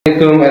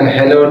Assalamualaikum and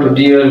hello to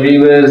dear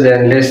viewers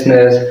and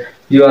listeners.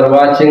 You are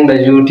watching the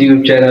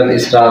YouTube channel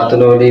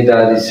Exaplnied,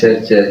 the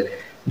researcher.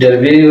 Dear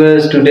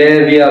viewers,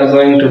 today we are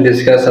going to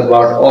discuss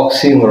about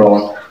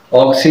oxymoron.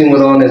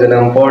 Oxymoron is an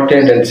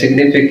important and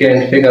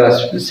significant figure of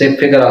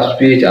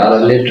speech or a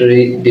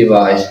literary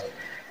device.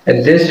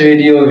 In this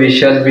video, we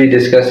shall be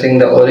discussing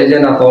the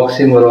origin of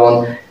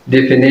oxymoron,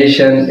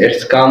 definition,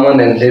 its common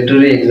and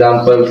literary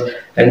examples,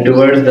 and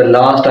towards the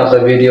last of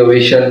the video,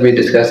 we shall be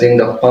discussing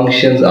the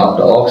functions of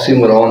the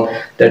oxymoron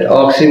that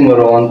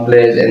oxymoron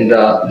plays in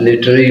the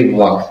literary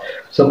works.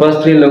 So,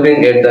 firstly,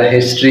 looking at the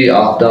history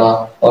of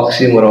the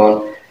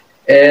oxymoron,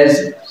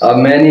 as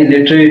many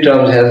literary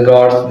terms has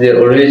got their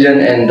origin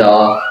in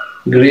the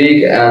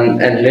Greek and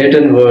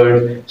Latin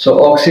word. So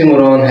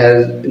oxymoron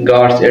has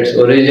got its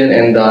origin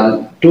in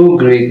the two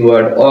Greek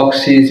words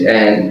oxys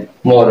and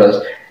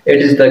moros.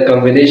 It is the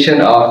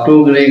combination of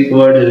two Greek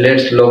words.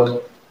 Let's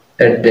look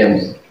at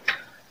them.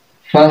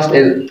 First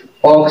is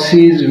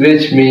oxys,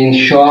 which means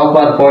sharp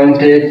or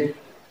pointed,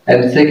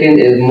 and second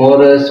is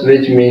moros,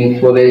 which means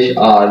foolish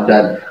or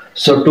dull.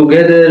 So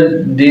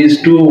together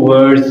these two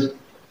words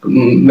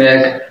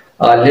make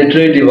a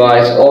literary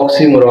device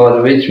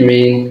oxymoron,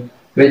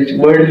 which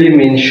wordly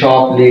means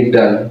sharply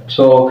dull.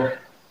 So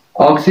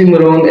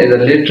oxymoron is a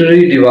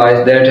literary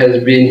device that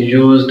has been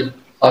used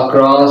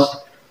across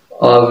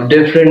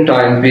different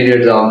time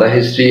periods of the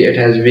history. It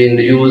has been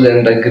used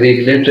in the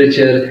Greek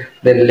literature,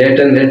 then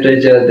Latin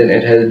literature, then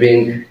it has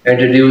been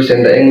introduced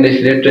in the English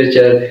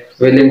literature.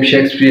 William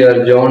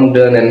Shakespeare, John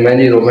Donne, and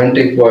many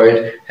romantic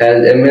poets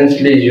has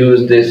immensely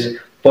used this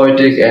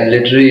poetic and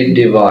literary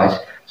device.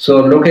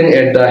 So looking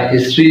at the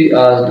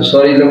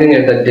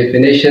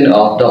definition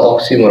of the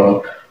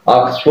oxymoron,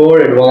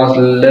 Oxford Advanced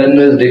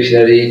Learners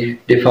Dictionary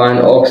define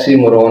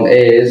oxymoron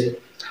as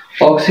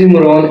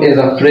oxymoron is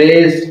a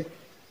phrase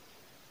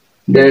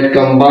that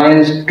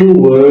combines two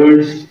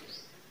words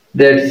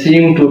that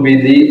seem to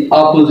be the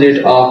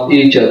opposite of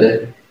each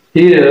other.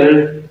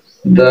 Here,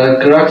 the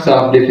crux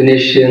of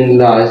definition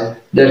lies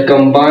that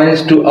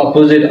combines two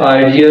opposite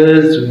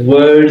ideas,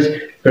 words,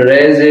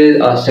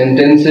 phrases, or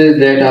sentences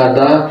that are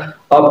the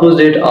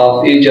opposite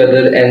of each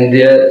other and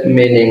their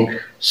meaning.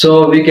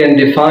 So we can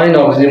define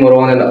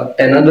oxymoron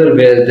in another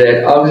way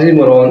that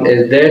oxymoron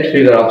is that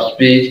figure of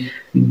speech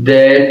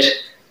that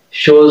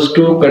shows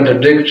two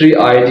contradictory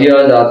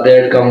ideas or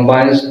that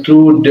combines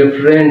two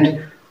different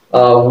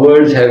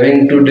words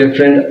having two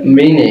different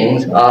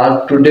meanings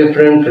or two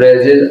different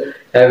phrases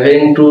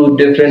having two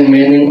different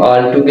meaning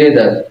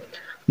altogether.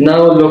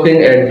 Now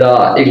looking at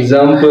the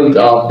examples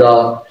of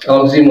the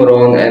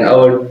oxymoron and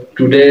our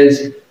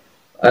today's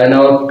and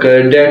our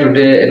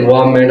day-to-day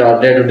environment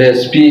or day-to-day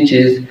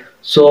speeches.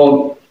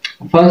 So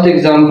first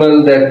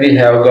example that we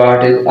have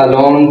got is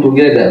alone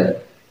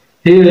together.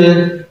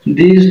 Here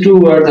these two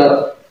words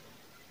are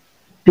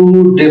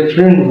two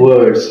different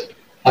words,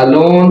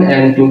 alone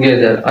and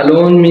together.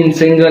 Alone means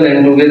single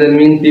and together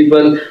means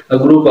people, a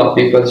group of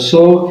people.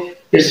 So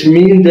it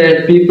means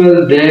that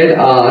people that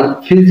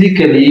are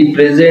physically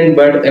present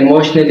but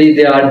emotionally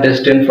they are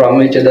distant from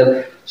each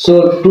other.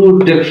 So two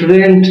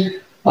different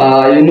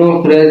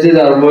phrases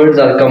or words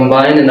are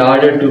combined in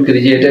order to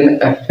create an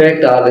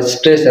effect or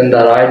stress in the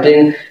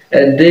writing,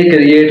 and they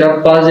create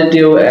a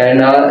positive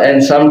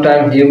and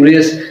sometimes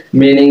humorous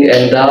meaning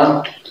in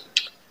the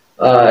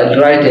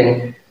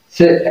writing.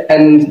 So,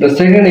 and the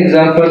second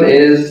example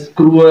is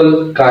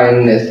cruel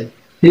kindness.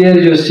 Here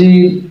you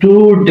see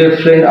two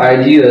different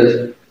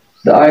ideas.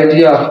 The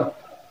idea of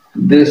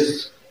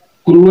this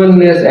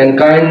cruelness and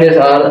kindness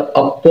are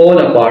a pole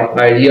apart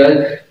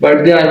ideas,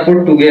 but they are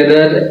put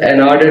together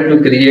in order to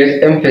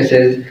create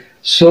emphasis.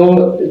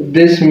 So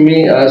this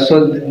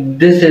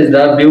is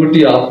the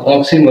beauty of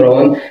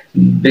oxymoron,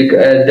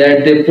 that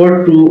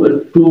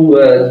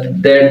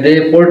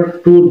they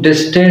put two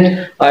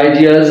distant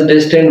ideas,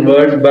 distant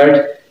words,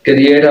 but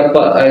create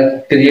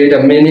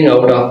a meaning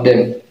out of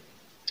them.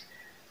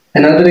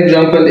 Another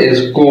example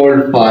is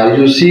cold fire.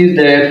 You see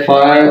that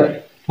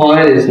fire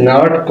is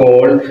not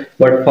cold,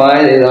 but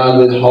fire is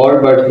always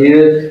hot. But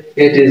here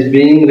it is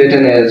being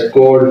written as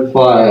cold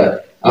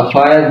fire, a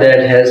fire that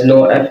has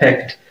no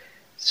effect.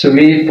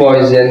 Sweet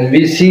poison.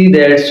 We see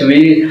that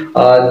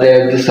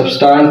that the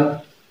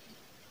substance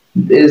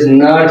is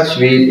not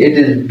sweet. It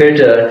is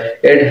bitter.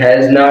 It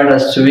has not a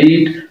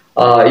sweet,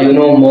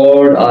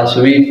 mode or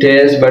sweet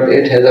taste, but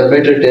it has a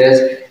bitter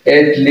taste.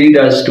 It leads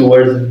us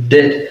towards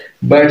death.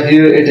 But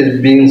here it is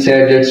being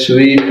said that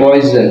sweet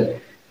poison.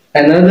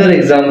 Another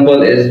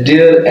example is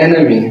dear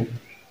enemy.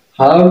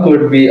 How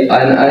could be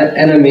an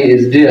enemy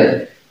is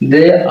dear?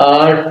 They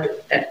are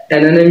an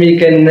enemy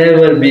can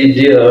never be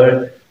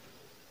dear.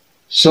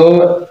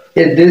 So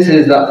this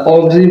is the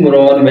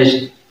oxymoron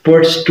which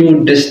puts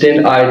two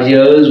distinct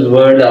ideas,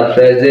 words or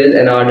phrases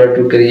in order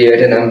to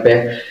create an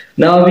impact.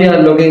 Now we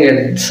are looking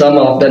at some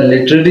of the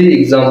literary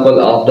example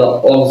of the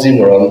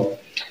oxymoron.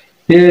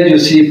 Here you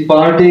see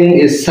parting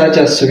is such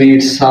a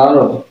sweet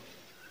sorrow.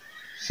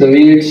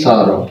 Sweet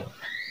sorrow.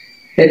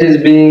 It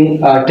is being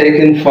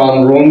taken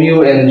from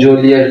Romeo and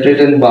Juliet,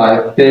 written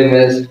by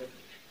famous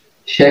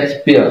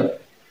Shakespeare.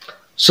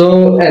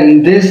 So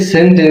in this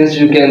sentence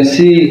you can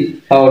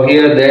see how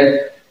here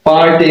that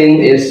parting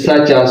is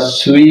such a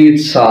sweet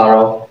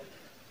sorrow.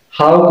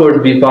 How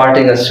could be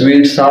parting a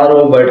sweet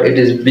sorrow, but it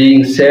is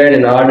being said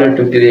in order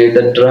to create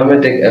a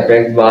dramatic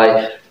effect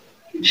by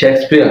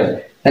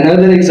Shakespeare.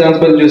 Another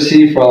example you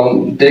see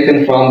from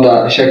taken from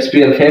the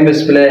Shakespeare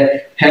famous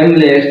play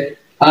Hamlet.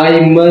 I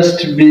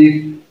must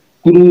be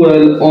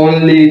cruel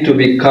only to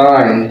be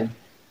kind.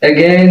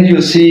 Again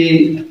you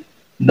see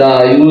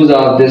the use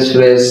of this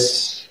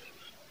phrase.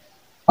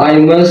 I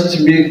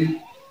must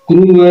be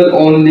cruel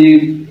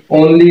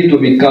only to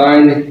be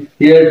kind.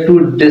 Here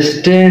two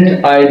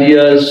distinct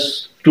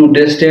ideas, two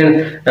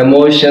distinct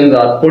emotions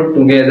are put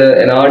together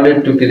in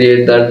order to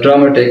create the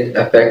dramatic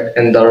effect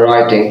in the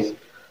writing.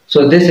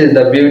 So this is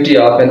the beauty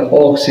of an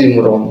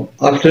oxymoron.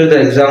 After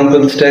the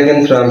examples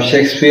taken from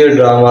Shakespeare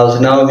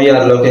dramas, now we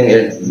are looking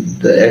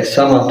at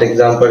some of the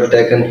examples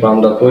taken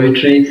from the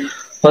poetry.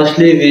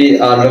 Firstly, we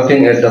are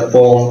looking at the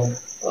poem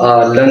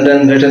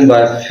London, written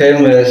by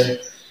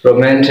famous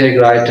romantic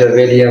writer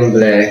William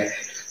Blake,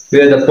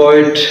 where the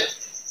poet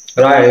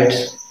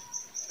writes,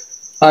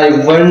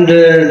 I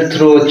wandered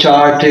through a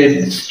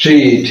charted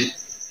street,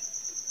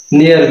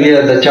 near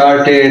where the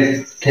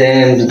charted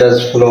Thames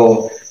does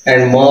flow,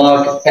 and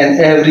mark in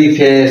every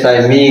face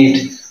I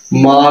meet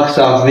marks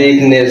of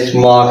weakness,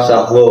 marks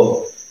of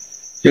woe.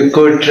 You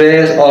could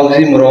trace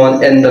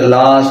oxymoron in the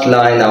last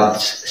line of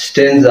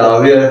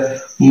stanza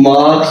where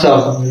marks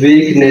of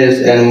weakness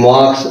and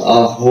marks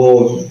of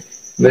woe,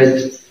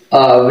 which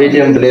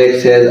William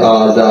Blake says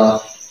are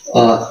the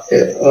are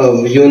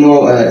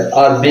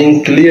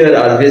being clear,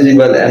 are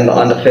visible and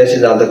on the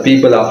faces of the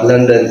people of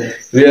London,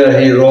 where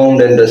he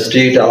roamed in the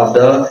street of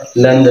the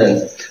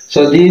London.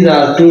 So these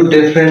are two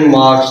different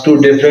marks, two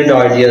different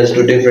ideas,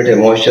 two different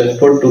emotions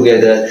put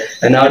together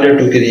in order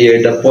to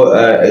create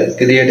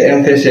create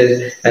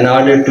emphasis, in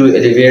order to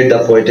elevate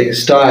the poetic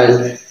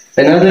style.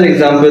 Another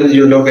example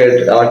you look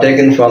at are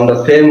taken from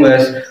the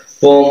famous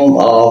poem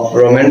of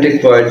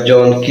romantic poet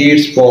John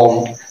Keats'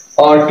 poem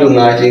Ode to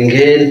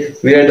Nightingale,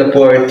 where the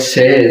poet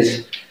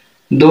says,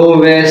 Thou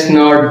wast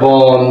not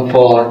born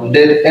for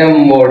that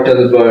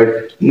immortal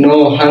bird,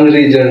 no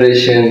hungry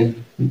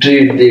generation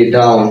tread thee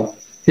down.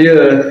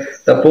 Here,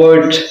 the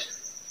poet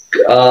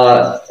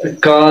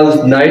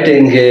calls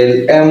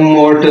Nightingale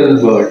immortal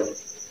bird.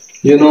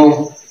 You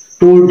know,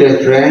 two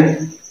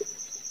different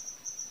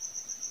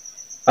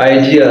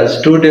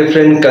ideas, two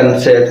different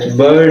concepts.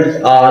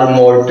 Birds are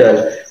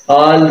mortal.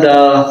 All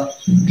the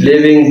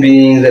living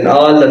beings and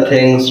all the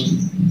things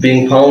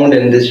being found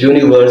in this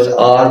universe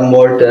are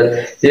mortal.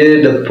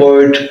 Here the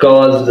poet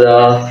calls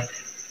the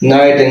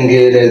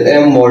nightingale as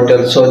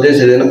immortal. So this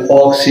is an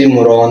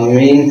oxymoron,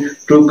 mean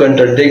two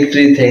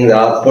contradictory things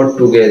are put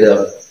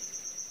together.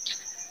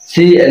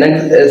 See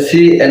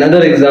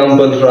another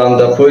example from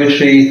the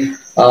poetry,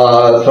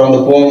 from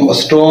the poem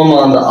Storm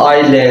on the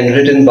Island,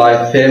 written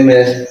by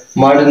famous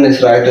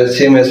modernist writer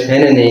Seamus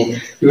Heaney,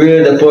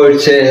 where the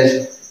poet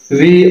says,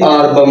 We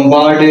are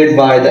bombarded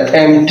by the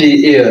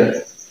empty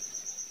air,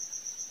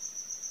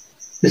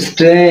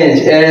 strange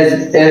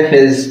as if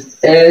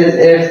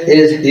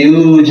is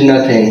huge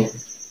nothing.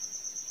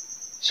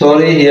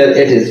 Sorry, here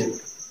it is.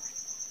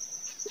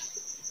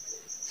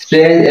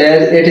 Strange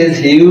as it is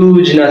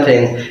huge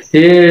nothing.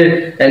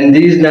 Here in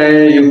these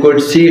lines you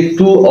could see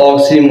two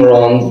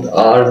oxymorons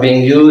are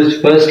being used.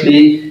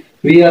 Firstly,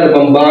 we are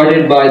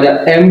bombarded by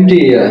the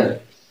empty air.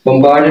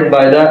 Bombarded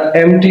by the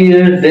empty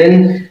air,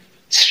 then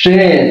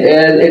strange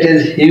as it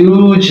is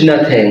huge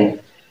nothing.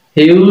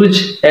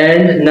 Huge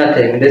and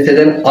nothing. This is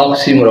an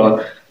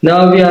oxymoron.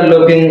 Now we are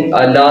looking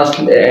last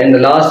in the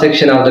last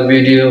section of the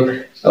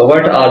video.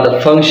 What are the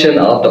function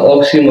of the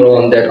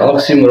oxymoron that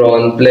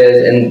oxymoron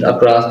plays in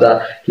across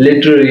the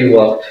literary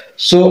work?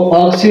 So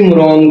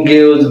oxymoron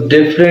gives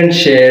different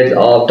shades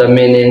of the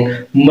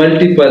meaning,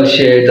 multiple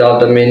shades of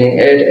the meaning.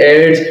 It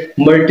adds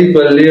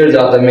multiple layers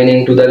of the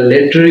meaning to the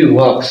literary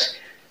works.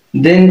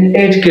 Then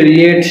it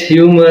creates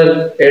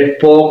humor, it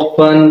pokes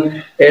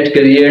fun, it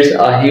creates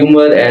a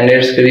humor and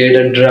it creates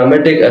a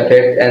dramatic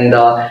effect in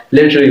the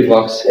literary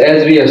works,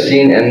 as we have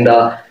seen in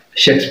the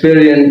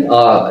Shakespearean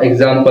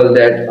example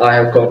that I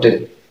have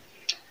quoted.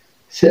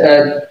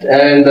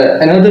 And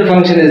another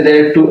function is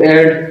there to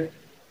add,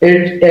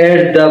 it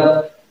adds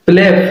the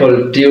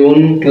playful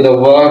tune to the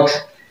works,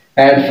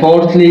 and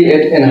fourthly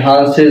it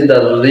enhances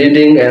the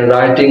reading and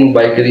writing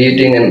by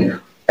creating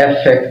an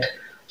effect.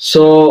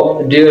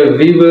 So dear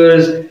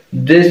viewers,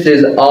 this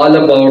is all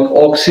about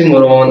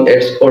oxymoron,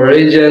 its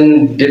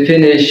origin,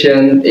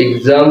 definition,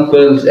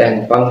 examples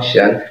and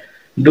function.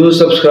 Do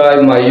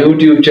subscribe my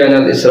YouTube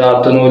channel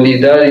Israr Tanoli,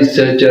 the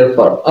researcher,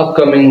 for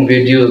upcoming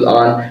videos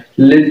on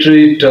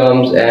literary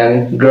terms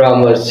and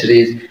grammar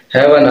series.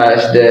 Have a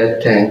nice day.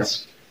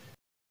 Thanks.